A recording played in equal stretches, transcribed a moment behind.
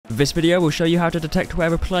This video will show you how to detect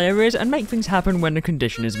where a player is and make things happen when the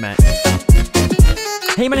condition is met.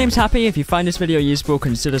 Hey, my name's Happy. If you find this video useful,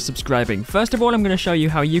 consider subscribing. First of all, I'm going to show you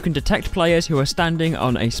how you can detect players who are standing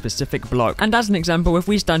on a specific block. And as an example, if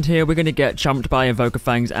we stand here, we're going to get chomped by Invoker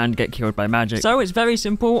Fangs and get killed by magic. So it's very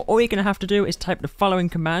simple. All you're going to have to do is type the following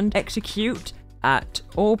command: execute at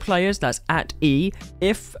all players, that's at E,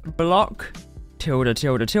 if block tilde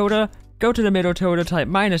tilde tilde, go to the middle tilde, type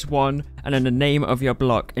 -1, and then the name of your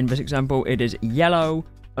block. In this example, it is yellow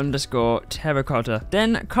 _ terracotta.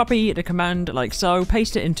 Then copy the command like so,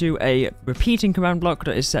 paste it into a repeating command block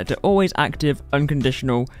that is set to always active,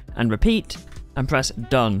 unconditional, and repeat, and press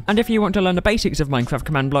done. And if you want to learn the basics of Minecraft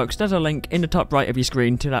command blocks, there's a link in the top right of your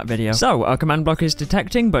screen to that video. So our command block is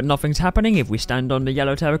detecting, but nothing's happening. If we stand on the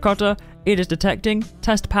yellow terracotta, it is detecting,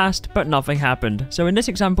 test passed, but nothing happened. So in this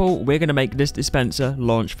example, we're going to make this dispenser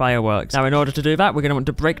launch fireworks. Now in order to do that, we're going to want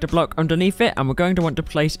to break the block underneath it, and we're going to want to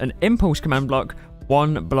place an impulse command block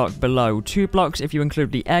 1 block below, 2 blocks if you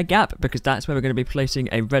include the air gap, because that's where we're going to be placing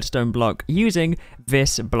a redstone block using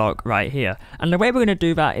this block right here. And the way we're going to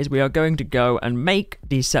do that is we are going to go and make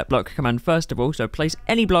the set block command first of all. So place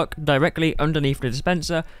any block directly underneath the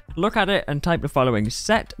dispenser, look at it and type the following: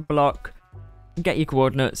 set block, get your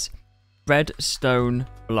coordinates, redstone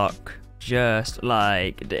block. Just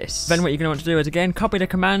like this. Then what you're going to want to do is again copy the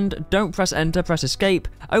command, don't press enter, press escape,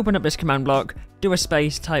 open up this command block, do a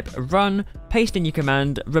space, type run, paste in your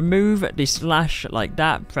command, remove the slash like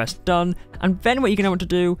that, press done, and then what you're going to want to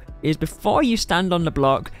do is before you stand on the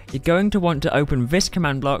block, you're going to want to open this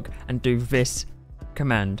command block and do this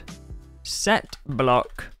command: set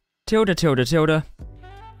block tilde tilde tilde,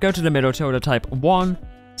 go to the middle tilde, type 1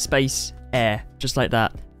 space air, just like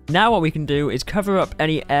that. Now what we can do is cover up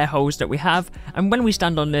any air holes that we have, and when we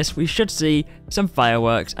stand on this, we should see some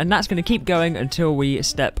fireworks, and that's going to keep going until we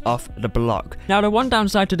step off the block. Now the one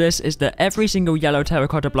downside to this is that every single yellow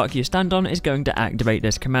terracotta block you stand on is going to activate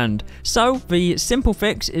this command. So the simple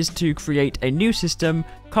fix is to create a new system,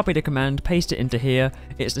 copy the command, paste it into here,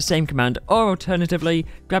 it's the same command, or alternatively,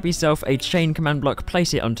 grab yourself a chain command block,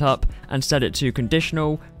 place it on top, and set it to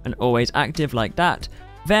conditional and always active like that.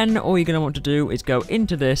 Then all you're going to want to do is go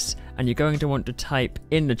into this, and you're going to want to type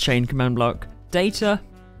in the chain command block data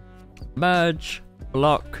merge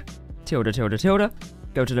block tilde tilde tilde,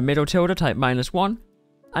 go to the middle tilde, type -1,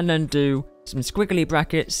 and then do some squiggly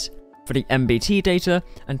brackets for the MBT data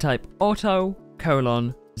and type auto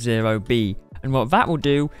colon 0b. And what that will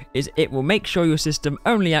do is it will make sure your system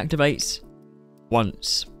only activates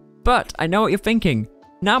once. But I know what you're thinking,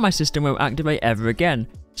 now my system won't activate ever again.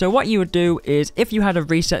 So what you would do is, if you had a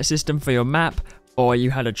reset system for your map, or you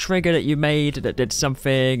had a trigger that you made that did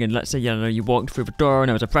something, and let's say, you know, you walked through the door and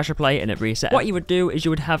there was a pressure plate and it reset, what you would do is you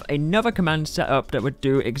would have another command set up that would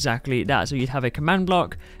do exactly that. So you'd have a command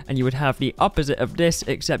block, and you would have the opposite of this,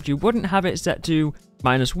 except you wouldn't have it set to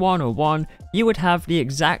 -1 or 1, you would have the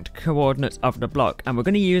exact coordinates of the block. And we're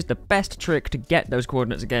going to use the best trick to get those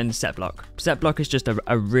coordinates again: set block. Set block is just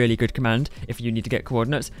a really good command if you need to get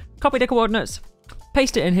coordinates. Copy the coordinates,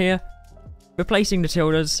 paste it in here, replacing the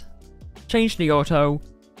tildes, change the auto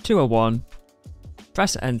to a 1,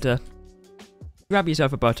 press enter, grab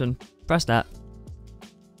yourself a button, press that,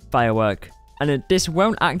 firework, and then this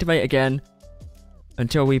won't activate again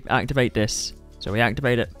until we activate this. So we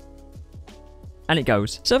activate it, and it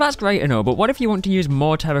goes. So that's great and all, but what if you want to use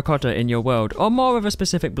more terracotta in your world, or more of a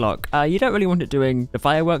specific block? You don't really want it doing the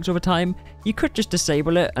fireworks all the time. You could just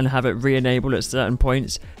disable it and have it re-enable at certain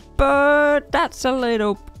points, but that's a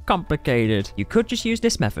little complicated. You could just use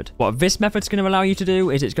this method. What this method's going to allow you to do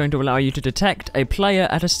is it's going to allow you to detect a player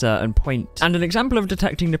at a certain point. And an example of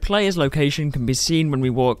detecting the player's location can be seen when we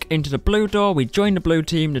walk into the blue door, we join the blue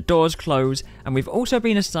team, the doors close, and we've also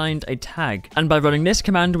been assigned a tag. And by running this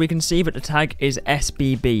command, we can see that the tag is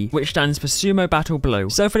SBB, which stands for Sumo Battle Blue.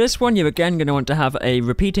 So for this one, you're again going to want to have a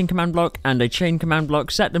repeating command block and a chain command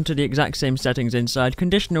block, set them to the exact same settings inside,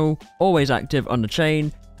 conditional, always active on the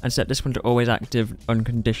chain, and set this one to always active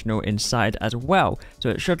unconditional inside as well. So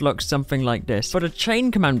it should look something like this. For the chain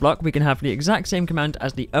command block, we can have the exact same command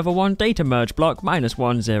as the other one, data merge block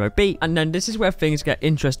 -10b. And then this is where things get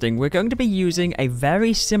interesting. We're going to be using a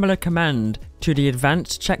very similar command to the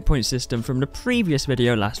advanced checkpoint system from the previous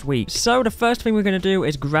video last week. So the first thing we're going to do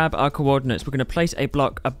is grab our coordinates. We're going to place a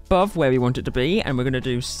block above where we want it to be, and we're going to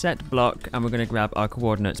do set block, and we're going to grab our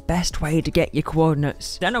coordinates. Best way to get your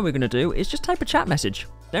coordinates. Then all we're going to do is just type a chat message.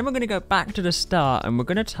 Then we're going to go back to the start, and we're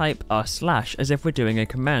going to type our slash as if we're doing a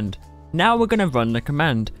command. Now we're going to run the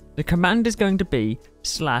command. The command is going to be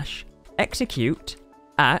 /execute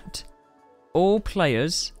at all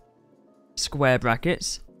players, square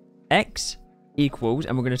brackets, X, equals,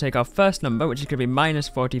 and we're going to take our first number, which is going to be minus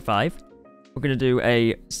 45. We're going to do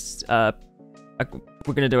a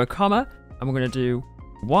comma, and we're going to do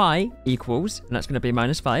y equals, and that's going to be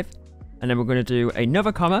minus 5. And then we're going to do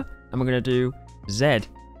another comma, and we're going to do z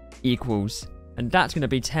equals, and that's going to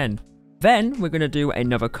be 10. Then we're going to do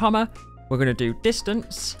another comma, we're going to do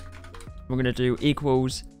distance, we're going to do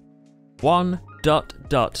equals 1 dot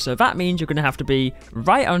dot. So that means you're going to have to be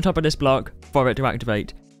right on top of this block for it to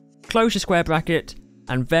activate. Close your square bracket,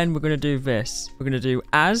 and then we're going to do this. We're going to do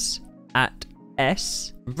as at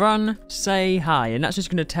s run say hi, and that's just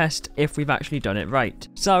going to test if we've actually done it right.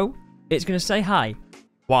 So it's going to say hi.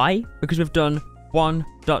 Why? Because we've done 1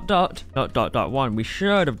 dot dot dot dot dot 1. We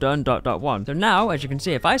should have done dot dot 1. So now, as you can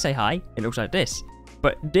see, if I say hi, it looks like this.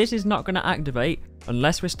 But this is not going to activate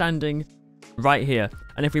unless we're standing right here.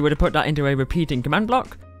 And if we were to put that into a repeating command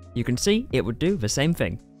block, you can see it would do the same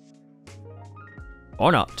thing.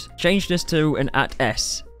 Or not. Change this to an at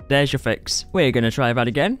s. There's your fix. We're going to try that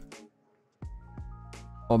again.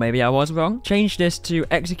 Or maybe I was wrong. Change this to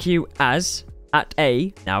execute as at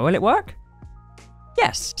a. Now will it work?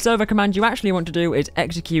 Yes. So the command you actually want to do is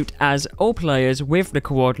execute as all players with the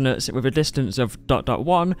coordinates with a distance of dot dot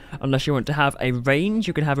 1. Unless you want to have a range,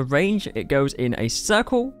 you can have a range. It goes in a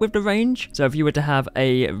circle with the range. So if you were to have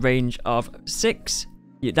a range of 6,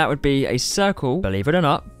 that would be a circle, believe it or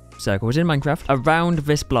not, circles in Minecraft, around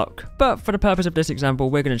this block. But for the purpose of this example,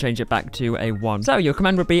 we're going to change it back to a 1. So your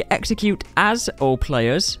command would be execute as all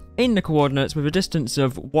players in the coordinates with a distance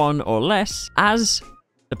of 1 or less as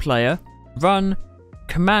the player, run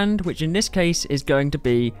command, which in this case is going to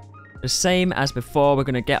be the same as before. We're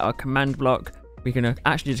going to get our command block. We're going to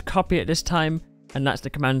actually just copy it this time, and that's the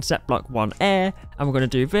command set block 1 air, and we're going to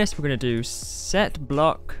do this. We're going to do set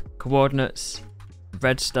block coordinates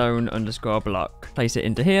redstone underscore block. Place it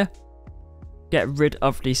into here. Get rid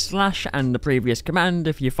of the slash and the previous command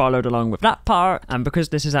if you followed along with that part, and because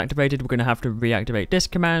this is activated, we're going to have to reactivate this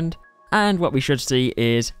command, and what we should see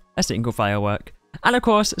is a single firework. And of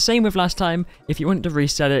course, same with last time, if you want to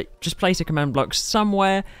reset it, just place a command block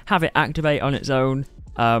somewhere, have it activate on its own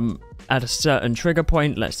at a certain trigger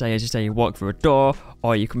point. Let's say, as you say, you walk through a door,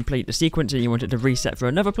 or you complete the sequence and you want it to reset for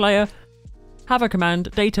another player. Have a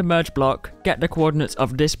command, data merge block, get the coordinates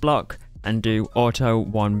of this block, and do auto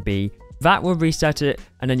 1b. That will reset it,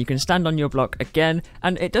 and then you can stand on your block again,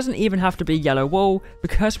 and it doesn't even have to be yellow wool.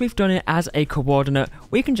 Because we've done it as a coordinate,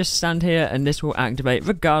 we can just stand here and this will activate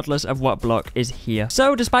regardless of what block is here.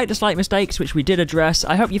 So despite the slight mistakes which we did address,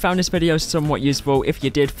 I hope you found this video somewhat useful. If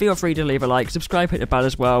you did, feel free to leave a like, subscribe, hit the bell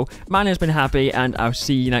as well. Mine has been happy, and I'll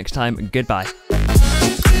see you next time. Goodbye.